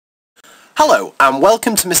Hello and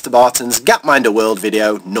welcome to Mr. Barton's Gapminder World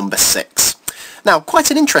video number 6. Now, quite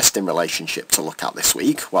an interesting relationship to look at this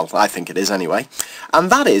week, well I think it is anyway, and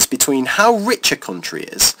that is between how rich a country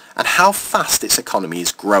is and how fast its economy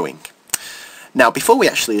is growing. Now, before we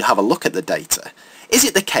actually have a look at the data, is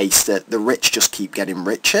it the case that the rich just keep getting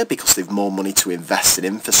richer because they've more money to invest in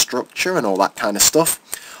infrastructure and all that kind of stuff?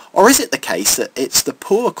 Or is it the case that it's the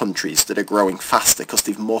poor countries that are growing faster because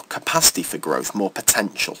they've more capacity for growth, more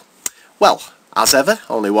potential? Well, as ever,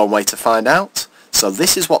 only one way to find out. So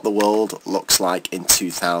this is what the world looks like in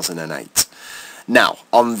 2008. Now,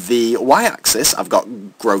 on the y-axis, I've got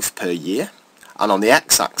growth per year, and on the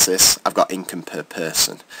x-axis, I've got income per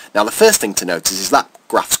person. Now, the first thing to notice is that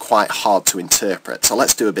graph's quite hard to interpret, so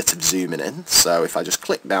let's do a bit of zooming in. So if I just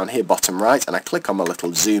click down here, bottom right, and I click on my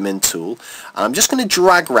little zoom in tool, and I'm just going to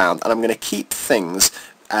drag around, and I'm going to keep things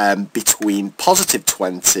between positive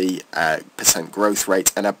 20% growth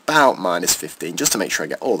rate and about minus 15, just to make sure I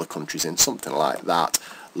get all the countries in, something like that.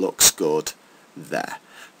 Looks good there.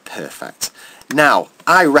 Perfect. Now,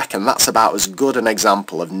 I reckon that's about as good an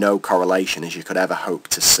example of no correlation as you could ever hope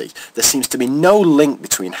to see. There seems to be no link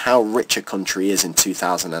between how rich a country is in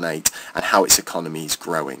 2008 and how its economy is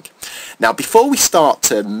growing. Now, before we start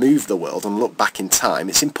to move the world and look back in time,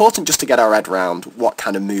 it's important just to get our head around what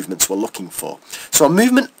kind of movements we're looking for. So a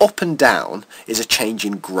movement up and down is a change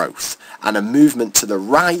in growth, and a movement to the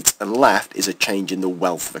right and left is a change in the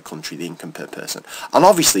wealth of a country, the income per person. And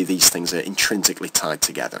obviously these things are intrinsically tied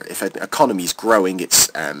together. If an economy is growing, its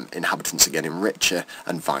inhabitants are getting richer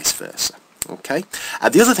and vice versa. Okay.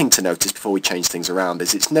 The other thing to notice before we change things around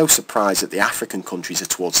is it's no surprise that the African countries are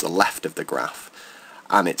towards the left of the graph,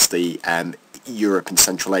 and it's the Europe and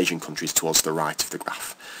Central Asian countries towards the right of the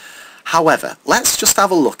graph. However, let's just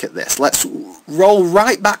have a look at this. Let's roll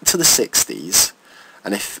right back to the 60s,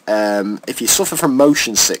 and if you suffer from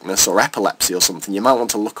motion sickness or epilepsy or something, you might want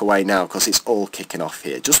to look away now because it's all kicking off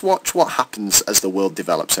here. Just watch what happens as the world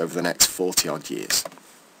develops over the next 40 odd years.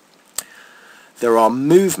 There are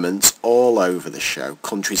movements all over the show.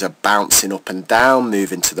 Countries are bouncing up and down,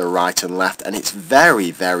 moving to the right and left, and it's very,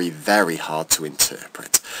 very, very hard to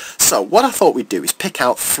interpret. So what I thought we'd do is pick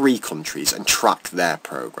out 3 countries and track their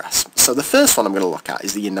progress. So the first one I'm going to look at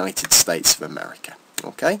is the United States of America.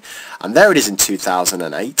 Okay, and there it is in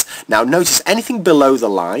 2008. Now notice anything below the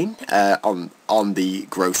line on the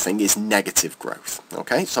growth thing is negative growth.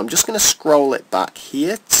 Okay, so I'm just going to scroll it back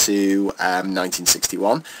here to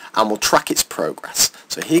 1961 and we'll track its progress.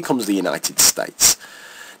 So here comes the United States.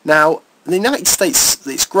 Now the United States,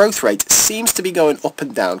 its growth rate seems to be going up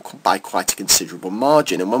and down by quite a considerable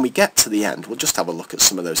margin, and when we get to the end we'll just have a look at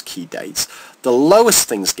some of those key dates. The lowest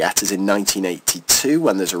things get is in 1982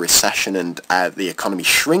 when there's a recession and the economy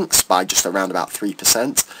shrinks by just around about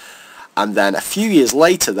 3%, and then a few years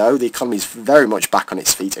later though the economy is very much back on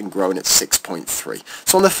its feet and growing at 6.3.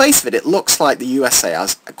 So on the face of it, it looks like the USA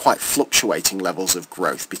has quite fluctuating levels of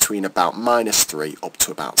growth between about -3 up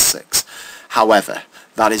to about 6. However,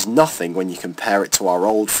 that is nothing when you compare it to our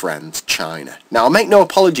old friend China. Now, I'll make no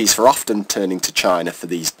apologies for often turning to China for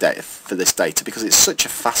this data because it's such a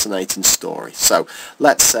fascinating story. So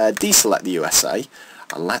let's deselect the USA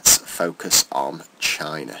and let's focus on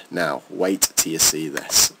China. Now, wait till you see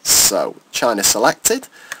this. So, China selected.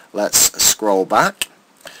 Let's scroll back.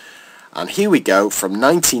 And here we go from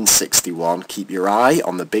 1961. Keep your eye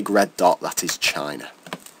on the big red dot, that is China.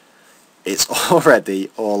 It's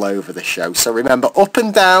already all over the show. So remember, up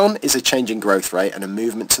and down is a change in growth rate, and a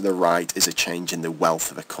movement to the right is a change in the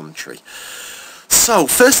wealth of a country. So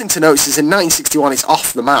first thing to notice is in 1961 it's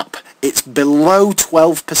off the map. It's below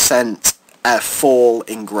 12% fall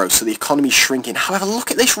in growth, so the economy's shrinking. However,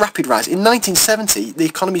 look at this rapid rise. In 1970 the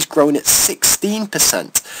economy's growing at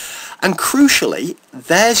 16%. And crucially,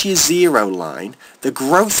 there's your zero line. The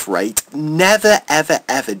growth rate never, ever,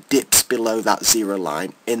 ever dips below that zero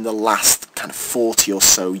line in the last kind of 40 or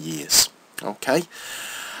so years. Okay?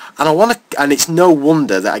 And it's no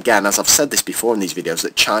wonder that, again, as I've said this before in these videos,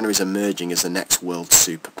 that China is emerging as the next world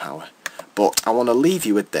superpower. But I want to leave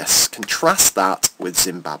you with this. Contrast that with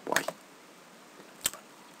Zimbabwe.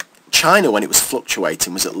 China, when it was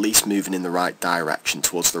fluctuating, was at least moving in the right direction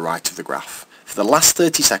towards the right of the graph. For the last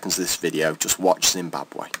 30 seconds of this video, just watch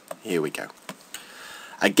Zimbabwe. Here we go.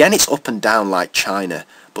 Again, it's up and down like China,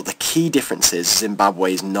 but the key difference is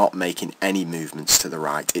Zimbabwe is not making any movements to the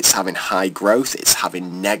right. It's having high growth, it's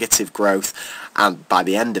having negative growth, and by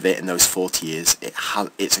the end of it, in those 40 years,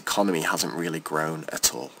 its economy hasn't really grown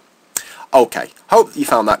at all. Okay, hope you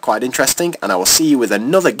found that quite interesting, and I will see you with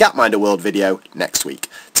another Gapminder World video next week.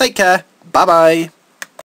 Take care, bye bye!